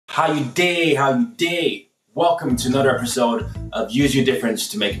How you day? Welcome to another episode of Use Your Difference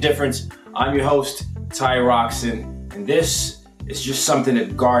to Make a Difference. I'm your host, Ty Roxon, and this is just something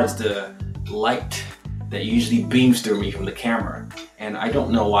that guards the light that usually beams through me from the camera. And I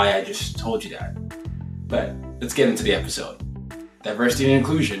don't know why I just told you that. But let's get into the episode. Diversity and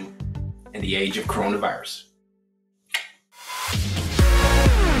inclusion in the age of coronavirus.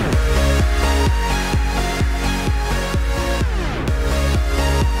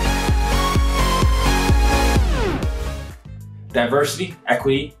 Diversity,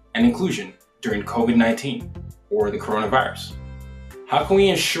 equity, and inclusion during COVID-19 or the coronavirus. How can we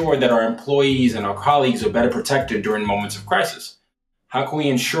ensure that our employees and our colleagues are better protected during moments of crisis? How can we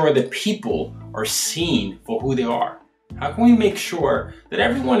ensure that people are seen for who they are? How can we make sure that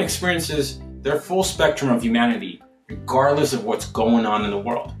everyone experiences their full spectrum of humanity regardless of what's going on in the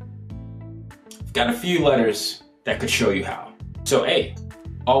world? I've got a few letters that could show you how. So A,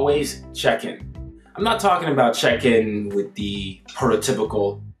 always check in. I'm not talking about check in with the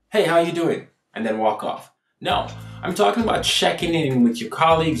prototypical, hey, how you doing? And then walk off. No, I'm talking about checking in with your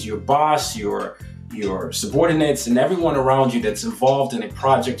colleagues, your boss, your subordinates, and everyone around you that's involved in a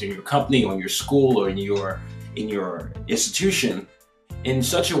project in your company or in your school or in your institution in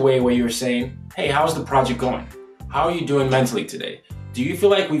such a way where you're saying, hey, how's the project going? How are you doing mentally today? Do you feel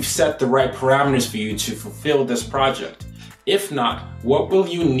like we've set the right parameters for you to fulfill this project? If not, what will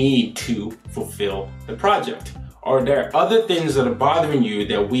you need to fulfill the project? Are there other things that are bothering you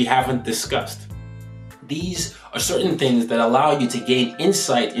that we haven't discussed? These are certain things that allow you to gain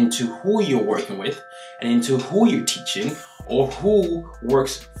insight into who you're working with and into who you're teaching or who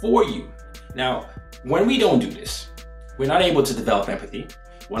works for you. Now, when we don't do this, we're not able to develop empathy.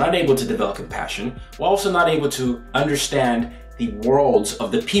 We're not able to develop compassion. We're also not able to understand the worlds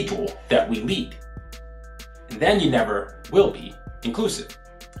of the people that we lead. And then you never will be inclusive.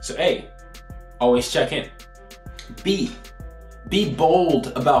 So A, always check in. B, be bold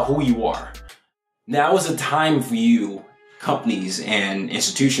about who you are. Now is the time for you, companies and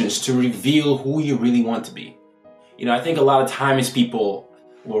institutions, to reveal who you really want to be. I think a lot of times people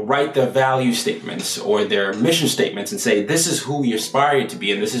will write their value statements or their mission statements and say, this is who we aspire to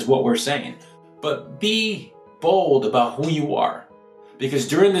be and this is what we're saying. But be bold about who you are. Because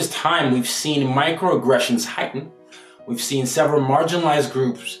during this time, we've seen microaggressions heighten. We've seen several marginalized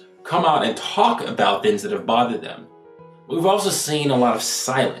groups come out and talk about things that have bothered them. We've also seen a lot of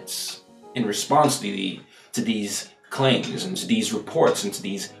silence in response to these claims and to these reports and to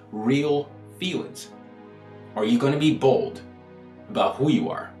these real feelings. Are you going to be bold about who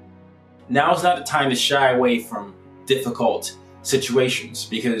you are? Now is not the time to shy away from difficult situations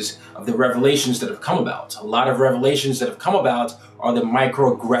because of the revelations that have come about. A lot of revelations that have come about are the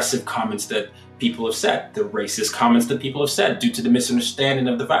microaggressive comments that people have said, the racist comments that people have said due to the misunderstanding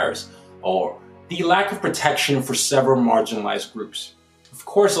of the virus, or the lack of protection for several marginalized groups. Of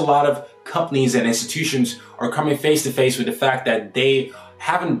course, a lot of companies and institutions are coming face to face with the fact that they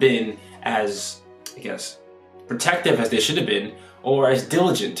haven't been as, protective as they should have been, or as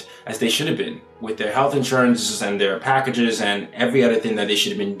diligent as they should have been with their health insurances and their packages and every other thing that they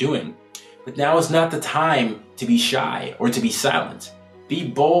should have been doing. But now is not the time to be shy or to be silent. Be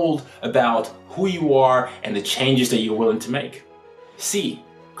bold about who you are and the changes that you're willing to make. C,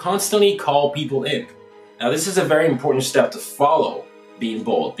 constantly call people in. Now this is a very important step to follow being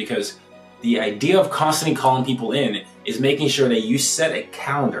bold, because the idea of constantly calling people in is making sure that you set a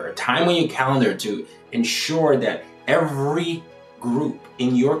calendar, a time on your calendar to ensure that every group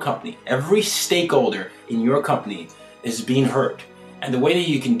in your company, every stakeholder in your company is being heard. And the way that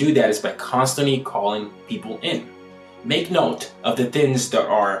you can do that is by constantly calling people in. Make note of the things that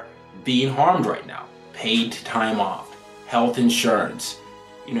are being harmed right now. Paid time off, health insurance,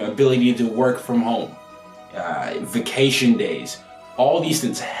 ability to work from home, vacation days, all these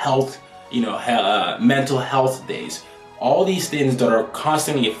things, health, mental health days, all these things that are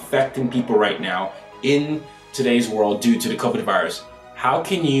constantly affecting people right now in today's world due to the COVID virus. How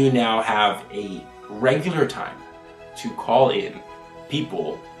can you now have a regular time to call in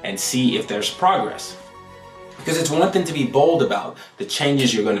people and see if there's progress? Because it's one thing to be bold about the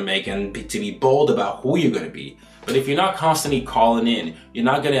changes you're going to make and to be bold about who you're going to be. But if you're not constantly calling in, you're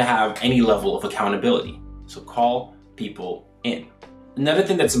not going to have any level of accountability. So call people in. Another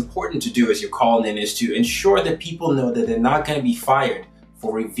thing that's important to do as you're calling in is to ensure that people know that they're not going to be fired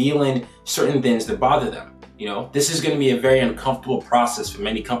for revealing certain things that bother them. This is going to be a very uncomfortable process for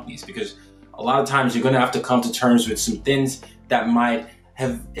many companies because a lot of times you're going to have to come to terms with some things that might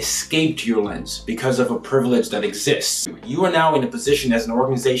have escaped your lens because of a privilege that exists. You are now in a position as an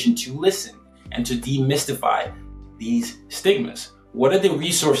organization to listen and to demystify these stigmas. What are the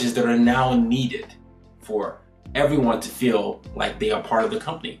resources that are now needed for everyone to feel like they are part of the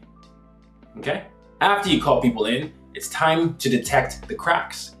company? Okay? After you call people in, it's time to detect the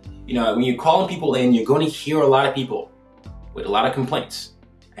cracks. When you're calling people in, you're going to hear a lot of people with a lot of complaints,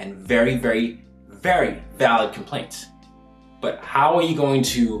 and very, very, very valid complaints. But how are you going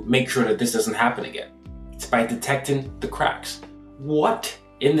to make sure that this doesn't happen again? It's by detecting the cracks. What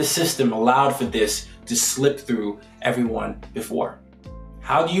in the system allowed for this to slip through everyone before?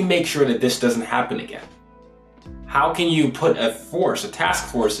 How do you make sure that this doesn't happen again? How can you put a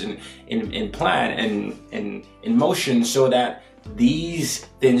task force in plan and in motion so that these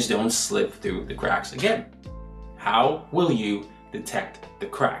things don't slip through the cracks again? How will you detect the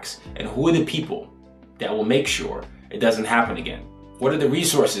cracks? And who are the people that will make sure it doesn't happen again? What are the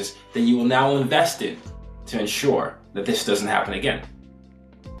resources that you will now invest in to ensure that this doesn't happen again?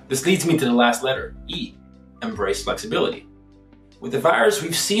 This leads me to the last letter, E, embrace flexibility. With the virus,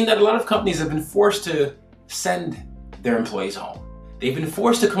 we've seen that a lot of companies have been forced to send their employees home. They've been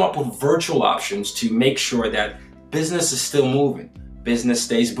forced to come up with virtual options to make sure that business is still moving, business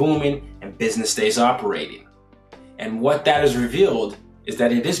stays booming, and business stays operating. And what that has revealed is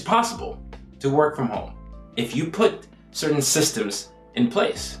that it is possible to work from home if you put certain systems in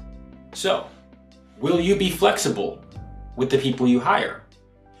place. So, will you be flexible with the people you hire?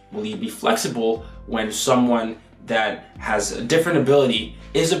 Will you be flexible when someone that has a different ability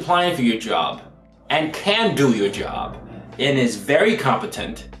is applying for your job and can do your job and is very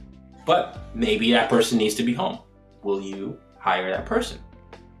competent, but maybe that person needs to be home? Will you hire that person?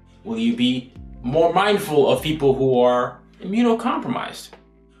 Will you be more mindful of people who are immunocompromised?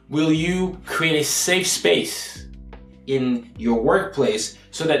 Will you create a safe space in your workplace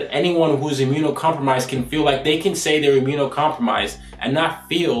so that anyone who's immunocompromised can feel like they can say they're immunocompromised and not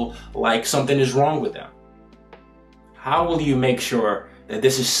feel like something is wrong with them? How will you make sure that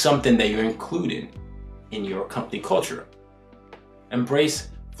this is something that you're including in your company culture? Embrace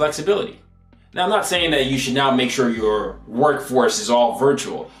flexibility. Now, I'm not saying that you should now make sure your workforce is all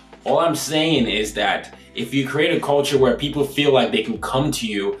virtual. All I'm saying is that if you create a culture where people feel like they can come to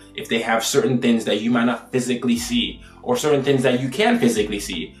you if they have certain things that you might not physically see, or certain things that you can physically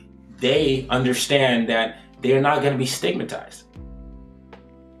see, they understand that they're not going to be stigmatized.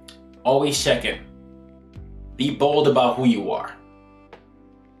 Always check in. Be bold about who you are.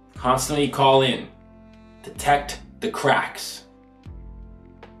 Constantly call in. Detect the cracks.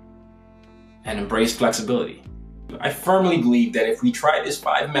 And embrace flexibility. I firmly believe that if we try these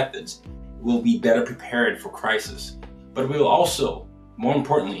 5 methods, we'll be better prepared for crisis. But we'll also, more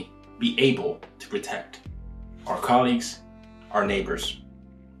importantly, be able to protect our colleagues, our neighbors,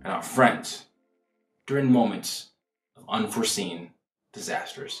 and our friends during moments of unforeseen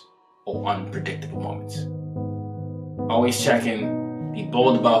disasters or unpredictable moments. Always check in, be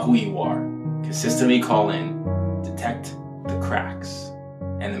bold about who you are, consistently call in, detect the cracks,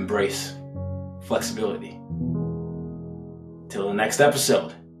 and embrace flexibility. Till the next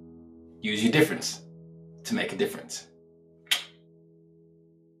episode, use your difference to make a difference.